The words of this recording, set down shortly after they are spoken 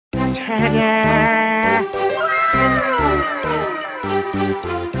Ta-da!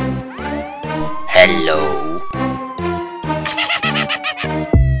 Hello.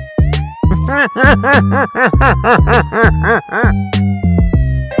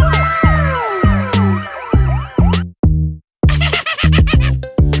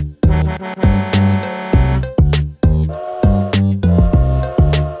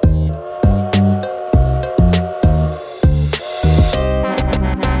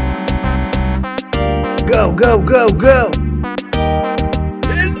 Go, go, go, go!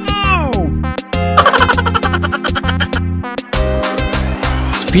 Hello!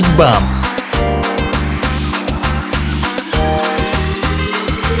 Speed bump.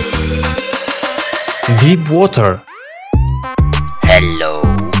 Deep water. Hello.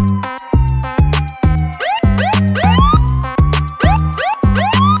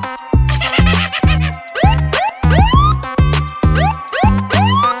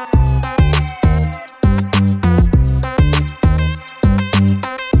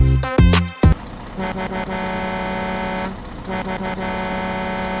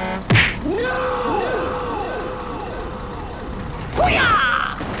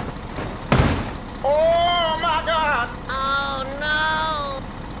 Oh my God! Oh no!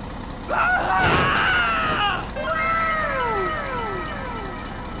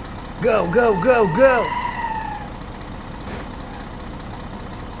 Go, go, go, go!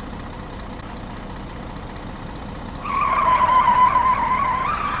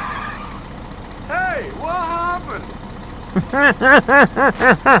 Hey, what happened?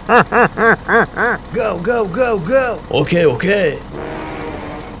 Go, go, go, go! Okay, okay.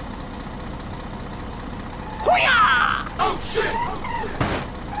 Oh shit!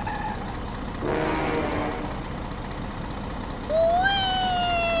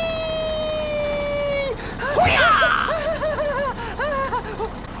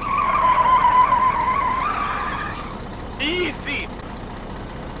 Easy!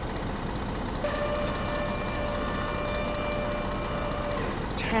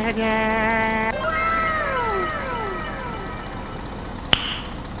 Ta-da!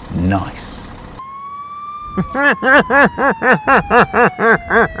 Nice.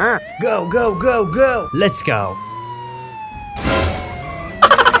 Go, go, go, go! Let's go.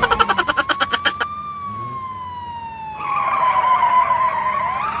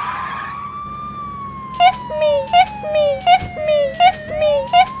 Kiss me, kiss me, kiss me, kiss me,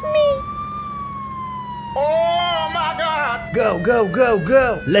 kiss me. Oh my God! Go, go, go,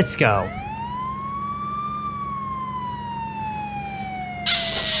 go! Let's go.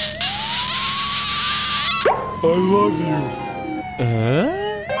 I love you.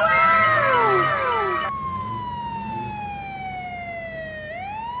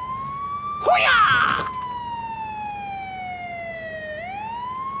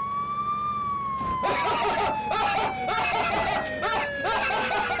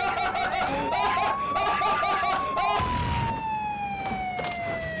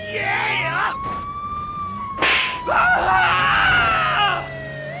 Yeah!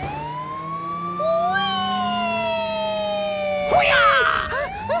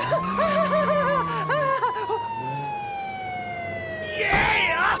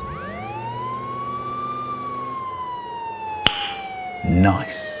 Yeah!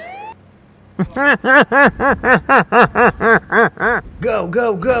 Nice. Go,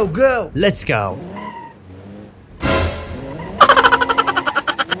 go, go, go! Let's go.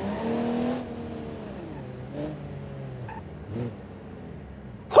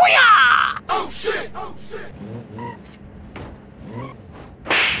 Oh shit! Oh shit!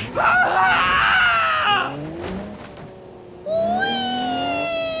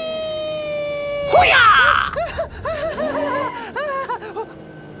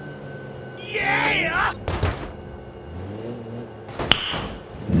 Yeah!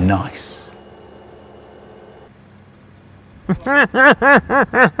 Nice.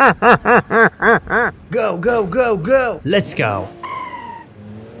 Go, go, go, go! Let's go.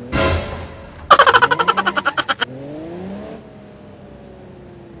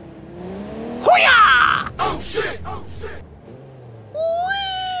 Oh shit! Oh shit!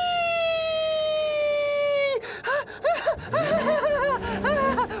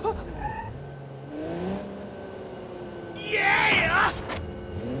 Yeah!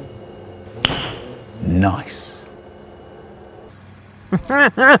 Nice.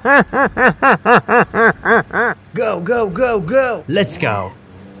 Go, go, go, go! Let's go.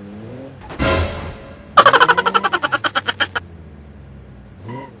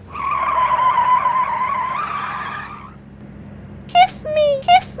 Kiss me,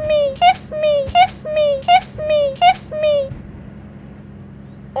 kiss me, kiss me, kiss me, kiss me, kiss me.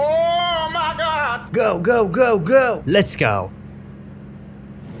 Oh shot. Go, go, go, go. Let's go.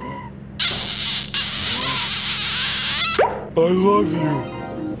 I love you.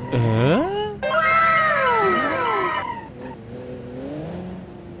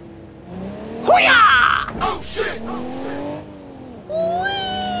 Hoo-yah! Oh shit!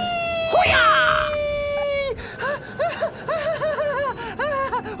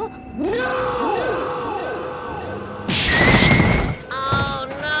 Oh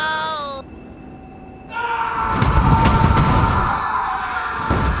no!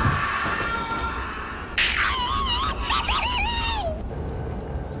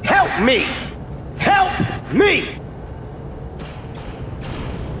 Help me! Help me!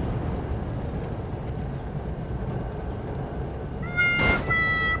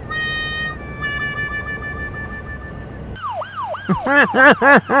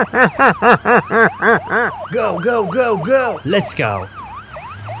 Go, go, go, go! Let's go.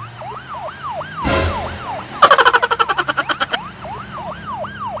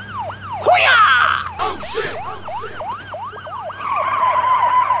 Hoo-yah! Oh shit!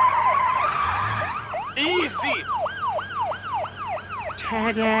 Easy!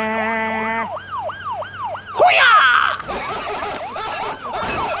 Ta-da! Hoo-yah!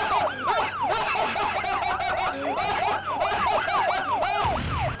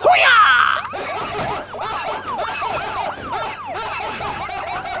 Hoo-yah!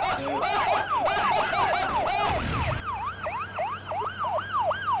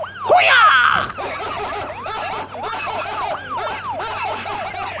 Hoo-yah!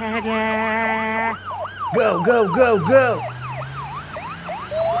 Ta-da! Go, go, go, go!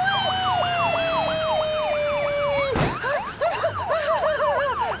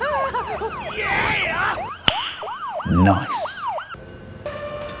 Yeah! Nice.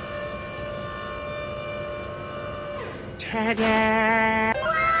 Ta-da!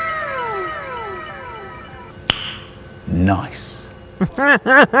 Nice.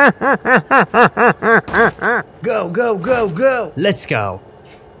 Go, go, go, go! Let's go.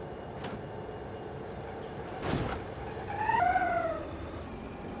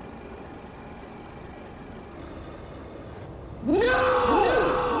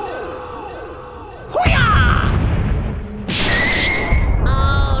 Hoo-yah!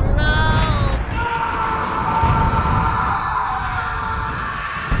 Oh no!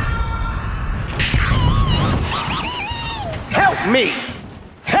 Help me!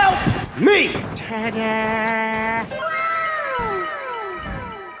 Help me! Ta-da!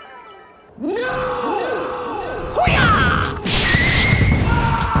 Hoo-yah!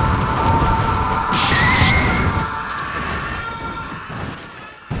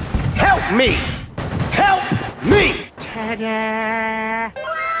 Help me! Help me! Ta-da!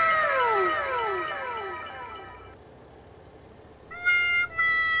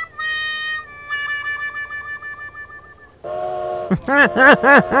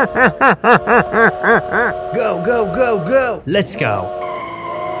 Go, go, go, go! Let's go.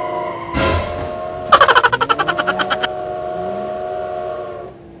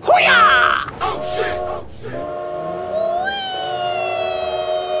 Hoo-yah! Oh shit!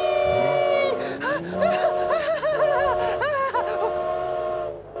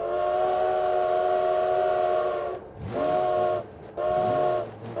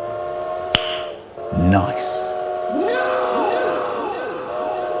 Nice.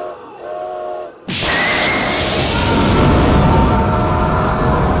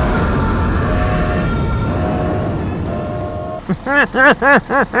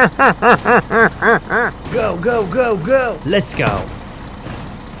 Go, go, go, go! Let's go.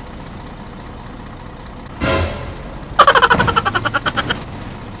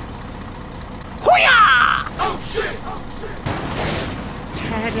 Hoo-yah! Oh shit!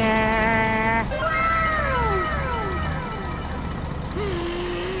 Ta-da!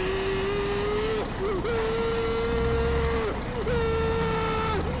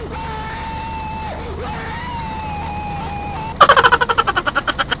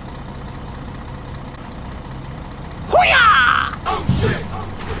 Hoo-yah! Oh shit!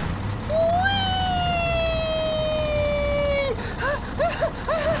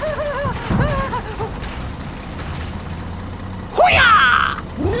 Hoo-yah!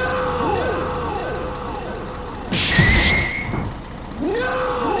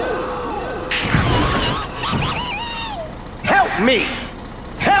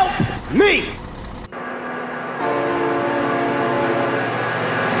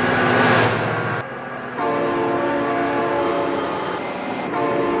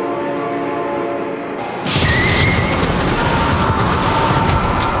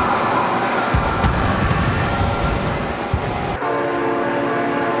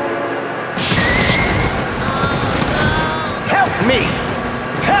 me!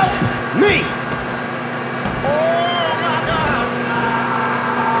 Help me!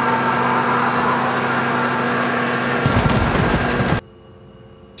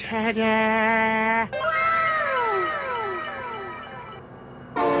 Ta-da!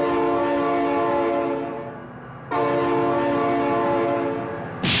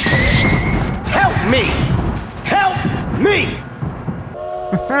 Help me! Help me!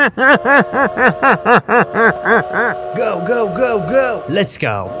 Go, go, go, go! Let's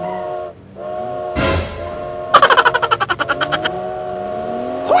go.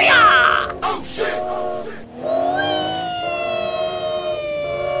 Hoo-yah! Oh shit!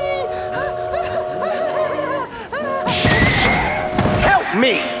 Help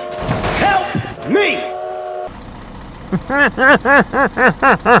me! Help me!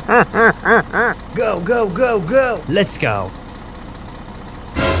 Go, go, go, go! Let's go.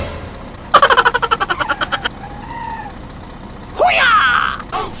 Hoo-yah!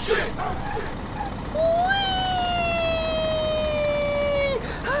 Oh shit!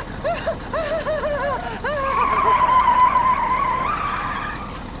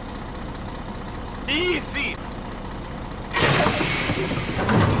 Easy!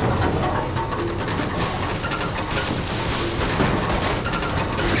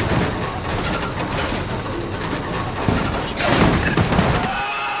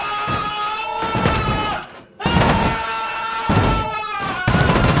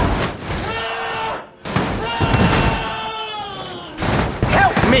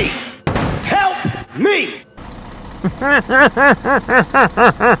 Help me! Help me!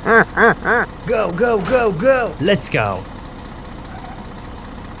 Go, go, go, go! Let's go.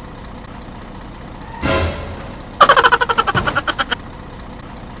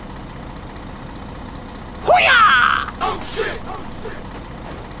 Hoo-yah! Oh shit!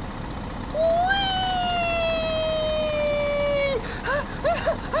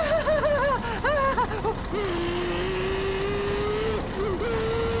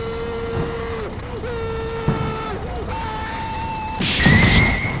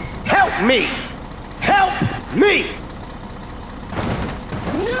 Help me! Help me!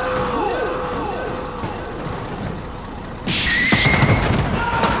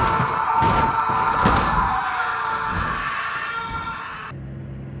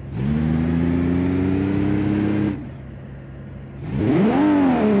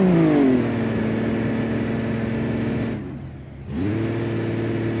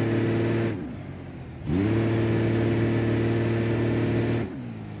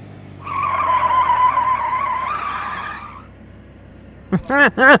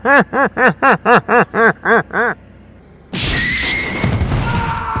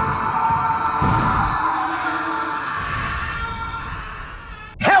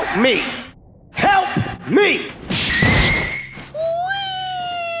 Help me! Help me!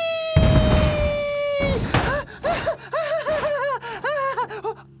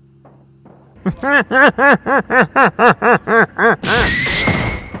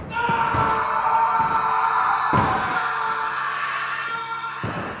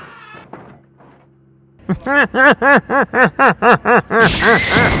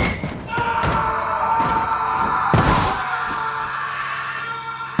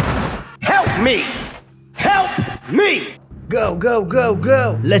 Help me! Help me! Go, go, go,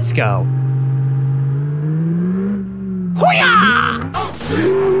 go! Let's go. Hoo-yah! Oh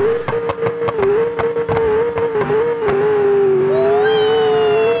shit!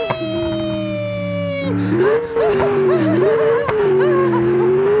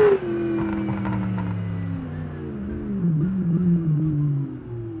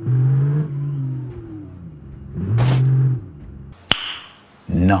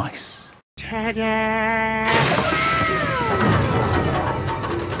 Nice. Ta-da!